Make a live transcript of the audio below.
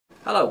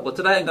Hello, well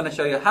today I'm going to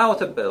show you how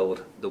to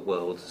build the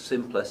world's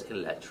simplest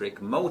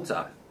electric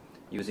motor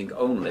using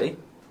only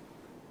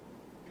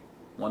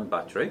one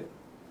battery,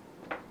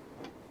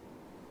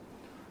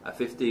 a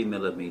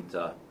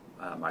 15mm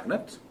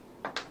magnet,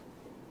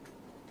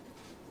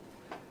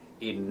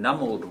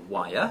 enamelled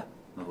wire,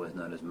 otherwise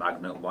known as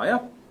magnet wire,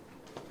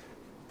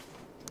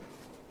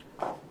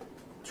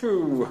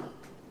 two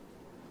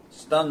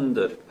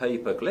standard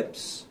paper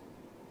clips,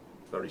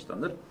 very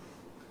standard,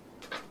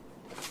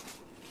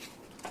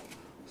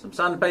 some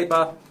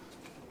sandpaper,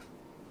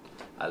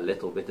 a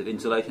little bit of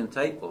insulation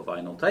tape or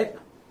vinyl tape,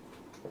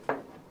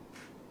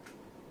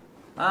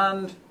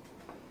 and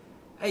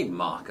a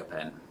marker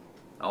pen.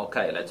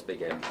 Okay, let's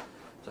begin.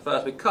 So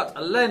first we cut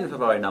a length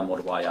of our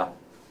enamelled wire.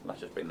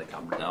 Let's just bring the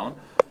camera down.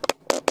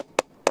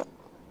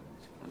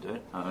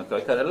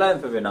 Okay, cut a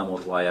length of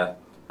enamelled wire,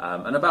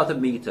 and about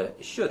 1 metre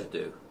should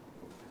do.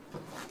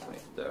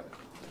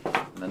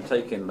 And then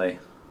taking the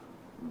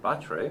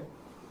battery,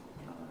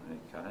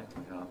 okay,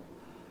 we are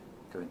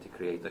going to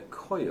create a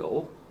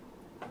coil,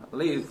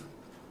 leave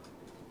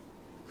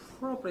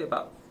probably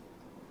about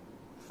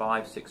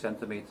 5-6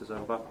 centimetres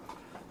over,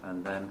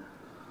 and then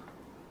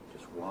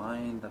just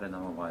wind that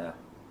enamel wire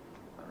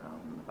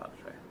around the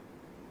battery.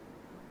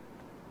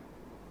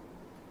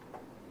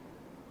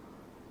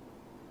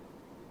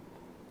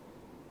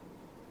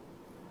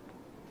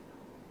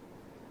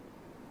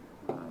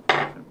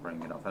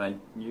 Bring it off, and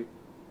then you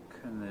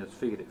can just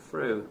feed it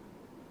through.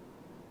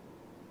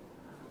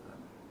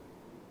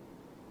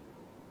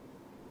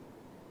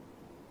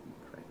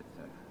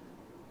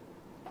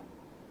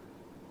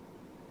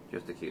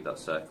 Just to keep that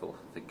circle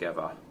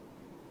together.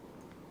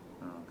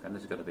 Okay, and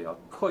this is going to be our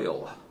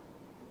coil.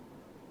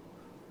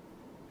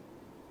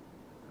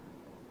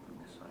 Bring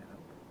this side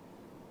up.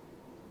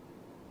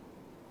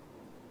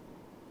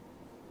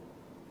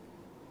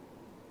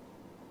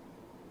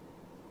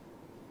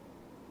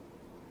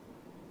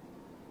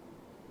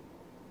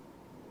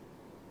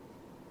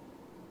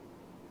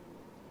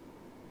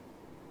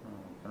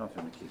 I'm also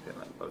going to keep it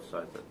like both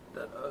sides.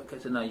 Okay,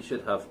 so now you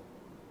should have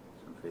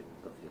something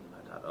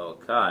like that.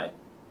 Okay.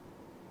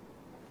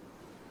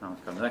 Now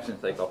the next thing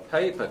to take our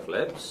paper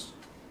clips.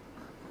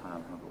 I've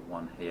got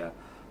one here.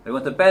 We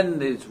want to bend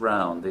these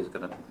round. These are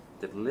going to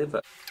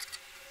deliver.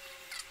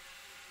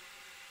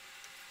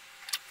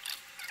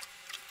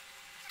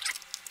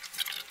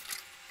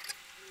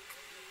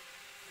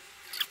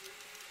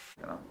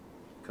 The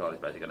coil is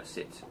basically going to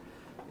sit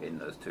in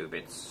those two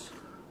bits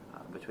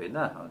between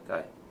there.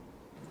 Okay.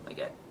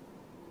 Again,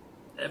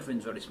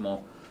 everything's very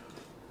small.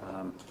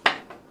 And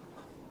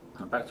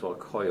back to our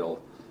coil.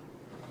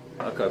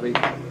 Okay,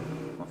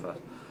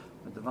 first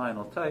with the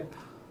vinyl tape,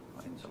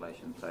 or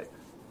insulation tape.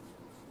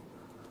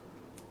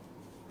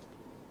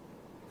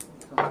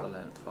 Cut the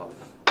length off.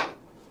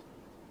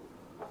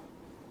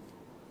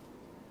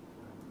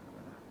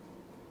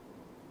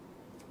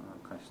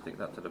 Okay, stick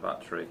that to the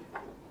battery.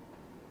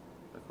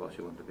 Of course,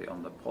 you want to be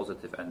on the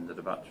positive end of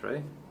the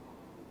battery.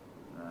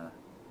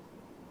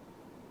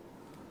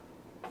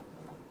 Okay,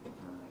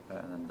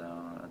 and then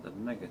down at the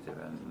negative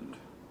end.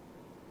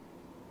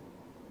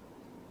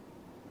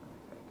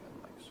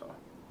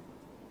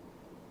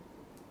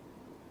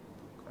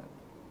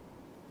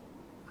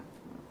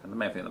 And the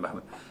main thing at the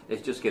moment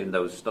is just getting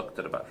those stuck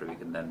to the battery. We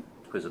can then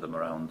twizzle them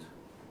around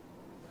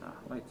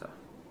later.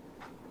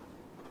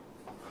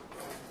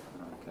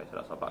 Okay, so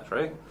that's our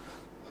battery.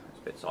 This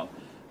bit's on.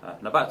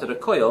 Now back to the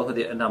coil with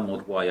the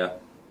enamelled wire,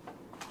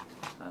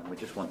 and we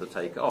just want to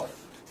take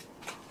off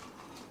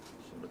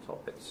some of the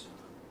top bits.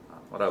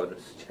 What I would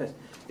suggest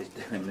is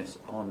doing this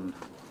on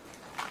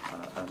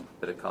a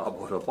bit of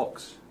cardboard or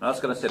box. Now that's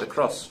going to sit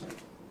across.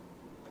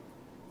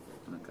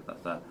 Look at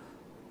that there.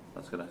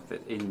 That's going to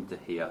fit into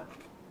here.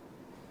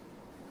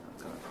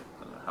 I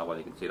don't know how well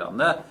you can see that on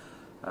there.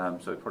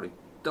 So we probably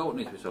don't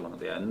need to be so long at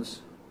the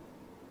ends.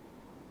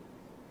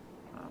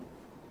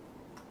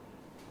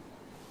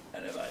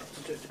 Anyway,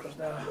 just across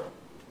there.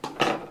 I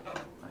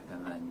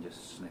can then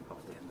just snip off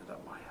the end of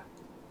that wire.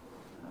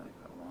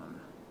 We've got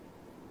one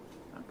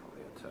and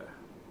probably a two.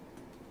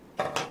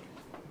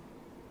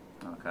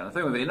 Okay, and the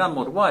thing with the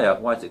enamelled wire,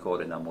 why is it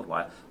called enamelled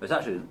wire? Well, it's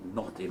actually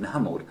not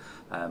enamelled.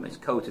 It's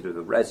coated with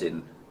a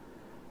resin,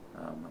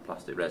 a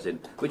plastic resin,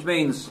 which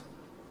means,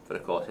 for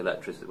of course,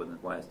 electricity, when the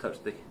wires touch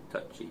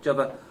each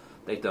other,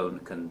 they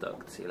don't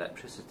conduct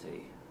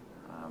electricity.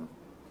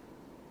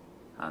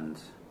 And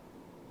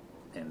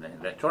in the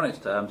electronics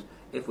terms,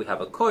 if we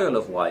have a coil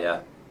of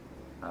wire,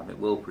 it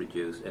will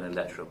produce an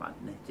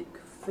electromagnetic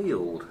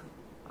field.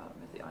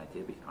 Is the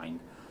idea behind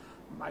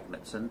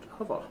magnets and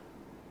other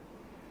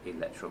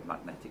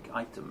electromagnetic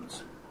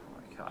items.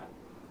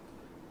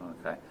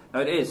 Okay. Now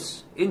it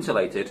is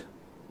insulated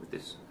with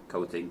this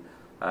coating,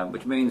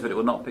 which means that it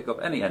will not pick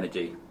up any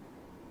energy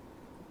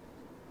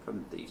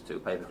from these two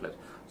paper clips.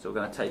 So we're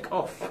going to take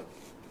off,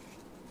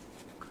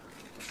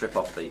 strip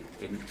off the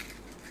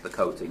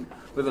coating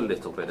with a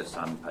little bit of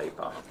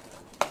sandpaper.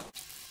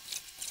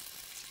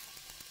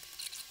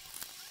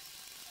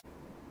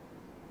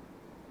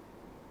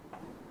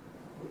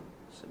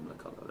 Similar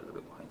colour, a little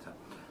bit whiter.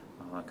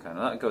 Okay,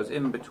 now that goes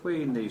in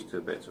between these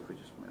two bits, if we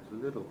just make it a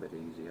little bit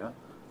easier.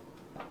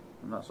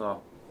 And that's our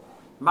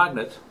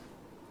magnet,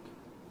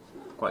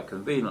 quite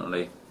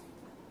conveniently,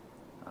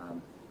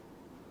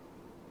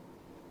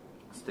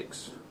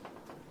 sticks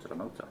to the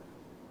motor.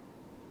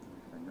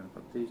 Okay, I'm going to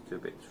put these two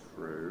bits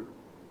through.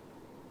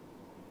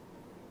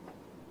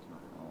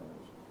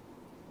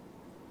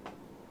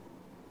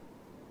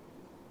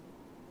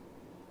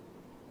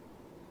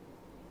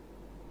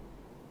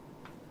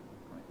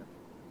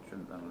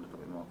 Trim that a little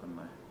bit more, couldn't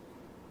I?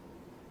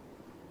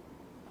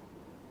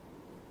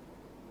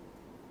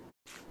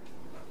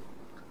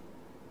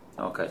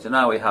 Okay, so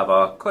now we have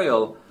our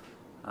coil,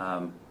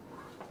 and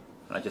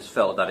I just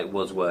felt that it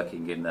was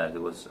working in there.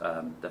 There was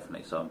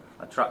definitely some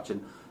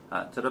attraction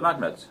to the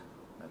magnet.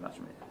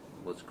 Imagine it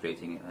was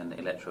creating an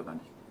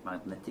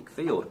electromagnetic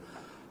field.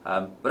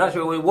 But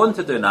actually what we want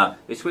to do now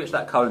is switch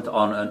that current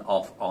on and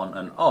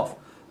off,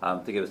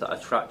 to give us that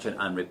attraction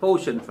and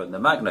repulsion from the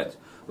magnet,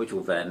 which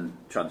will then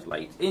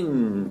translate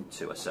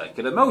into a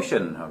circular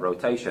motion, a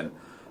rotation.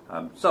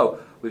 So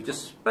we've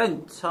just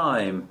spent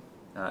time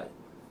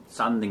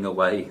sanding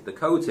away the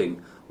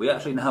coating. We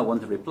actually now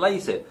want to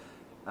replace it.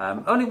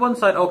 Only one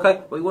side,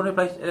 okay, but we want to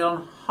replace it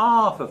on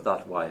half of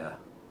that wire.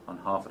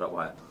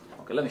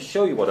 Okay, let me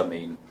show you what I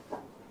mean.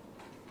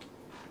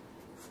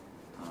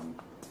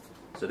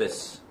 So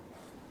this,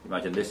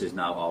 imagine this is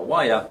now our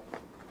wire.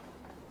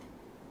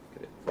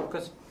 Get it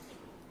focus.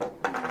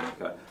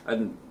 Okay.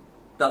 And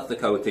that's the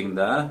coating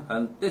there,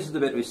 and this is the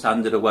bit we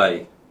sanded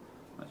away.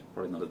 That's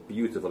probably not as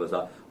beautiful as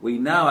that. We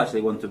now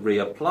actually want to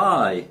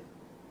reapply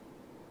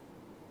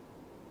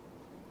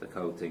the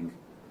coating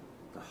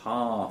to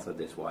half of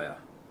this wire.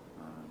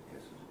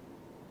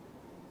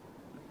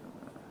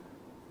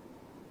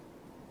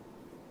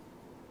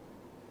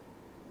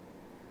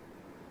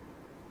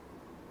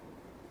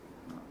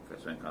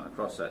 Okay, so in kind of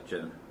cross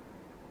section.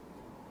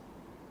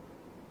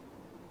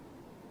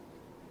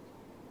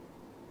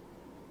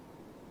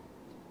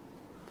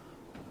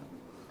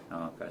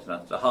 Okay, so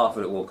that's the half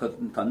of it will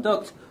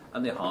conduct,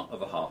 and the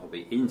other half will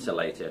be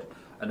insulated.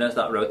 And as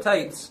that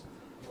rotates,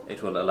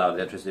 it will allow the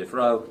electricity to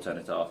flow, turn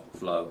it off,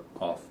 flow,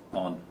 off,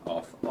 on,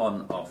 off,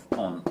 on, off,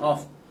 on,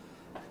 off,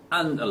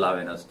 and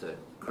allowing us to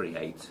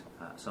create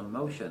some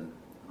motion.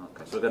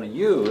 Okay, so we're going to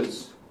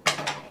use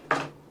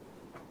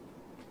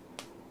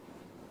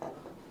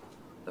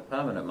the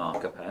permanent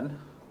marker pen.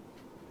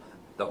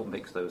 Don't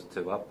mix those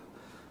two up.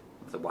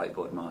 That's a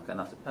whiteboard marker, and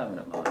that's a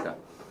permanent marker.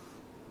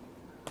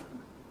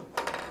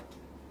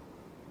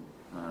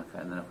 Okay,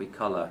 and then if we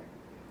colour,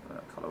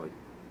 we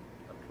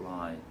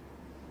apply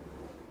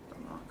the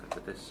marker to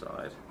this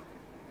side.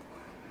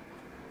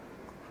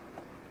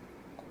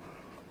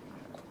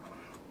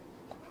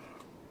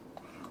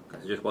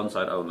 Okay, so just one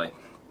side only.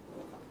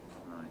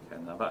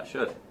 Okay, now that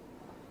should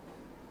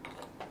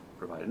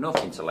provide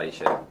enough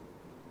insulation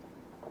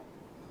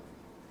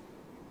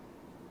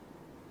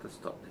to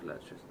stop the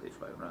electricity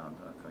flowing around.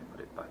 Okay,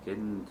 put it back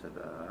into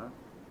there.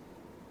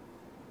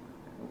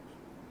 Oops.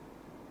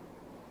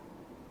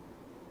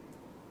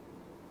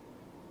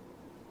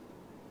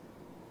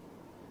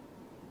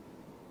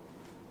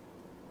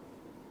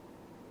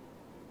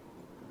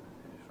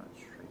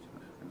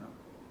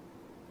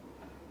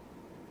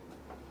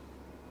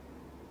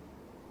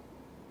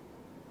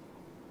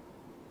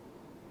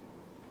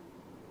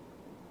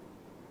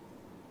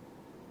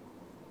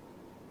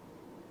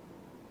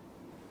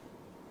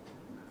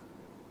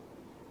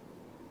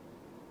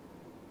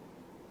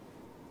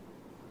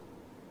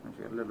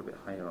 A little bit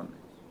higher on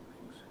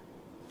these things.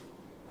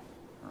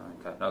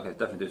 Okay,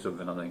 definitely do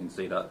something. I think you can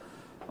see that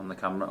on the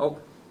camera. Oh,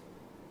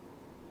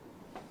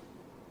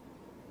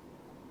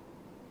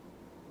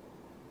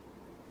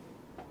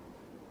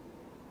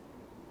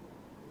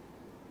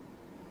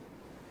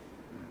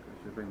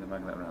 should bring the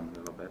magnet around a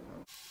little bit.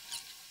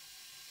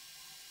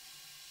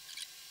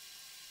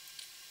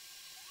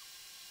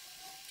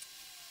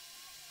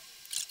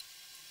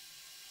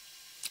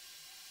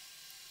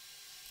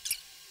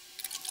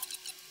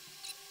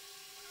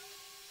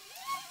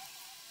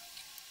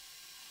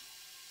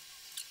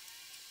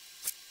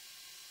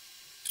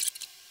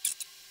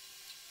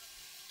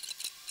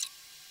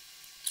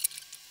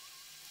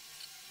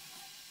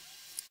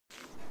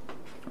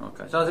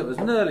 Okay, so as it was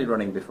nearly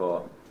running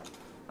before,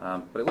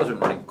 but it wasn't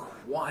running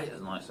quite as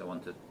nice as I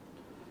wanted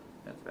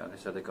it to be. I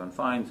said they go and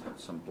find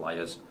some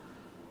pliers.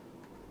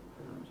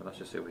 So let's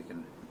just see if we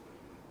can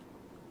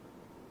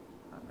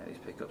make these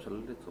pickups a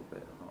little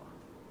bit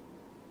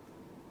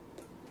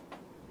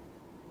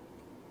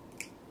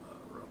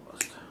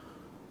robust.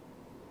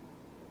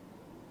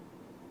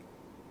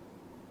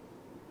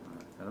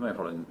 And the main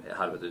problem it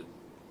had was it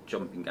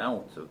jumping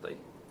out of the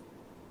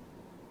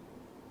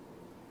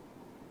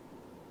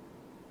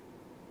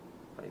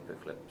paper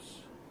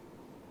clips.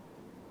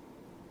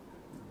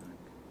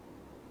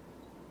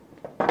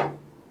 Okay,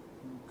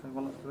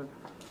 well that's good.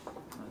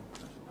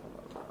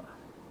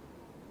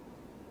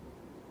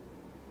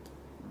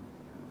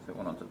 Fit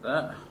one onto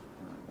that.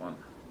 One.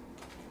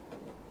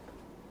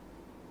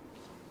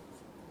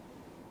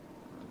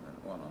 And then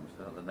one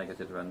onto the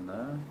negative end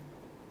there.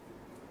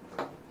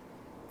 Okay,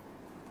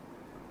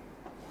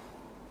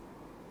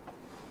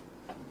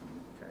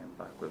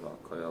 back with our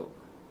coil.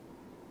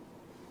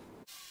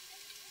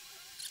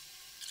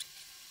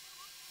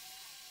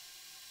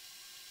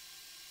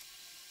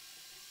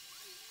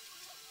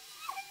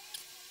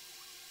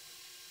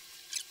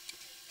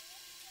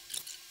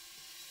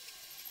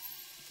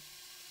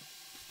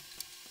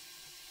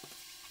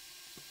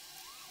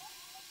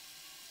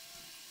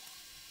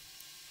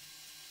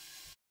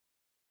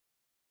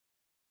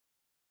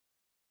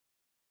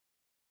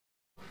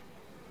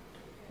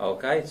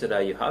 Okay, so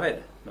there you have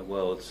it, the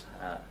world's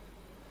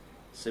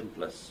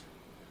simplest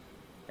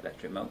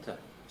electric motor.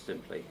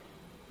 Simply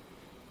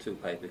 2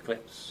 paper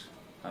clips,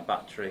 a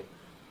battery,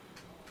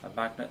 a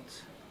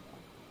magnet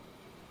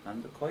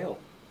and a coil.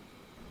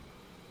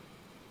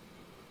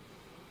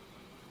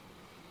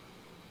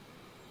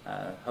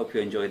 Hope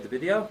you enjoyed the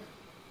video.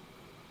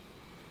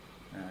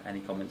 Any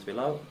comments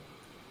below,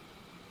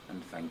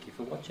 and thank you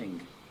for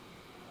watching.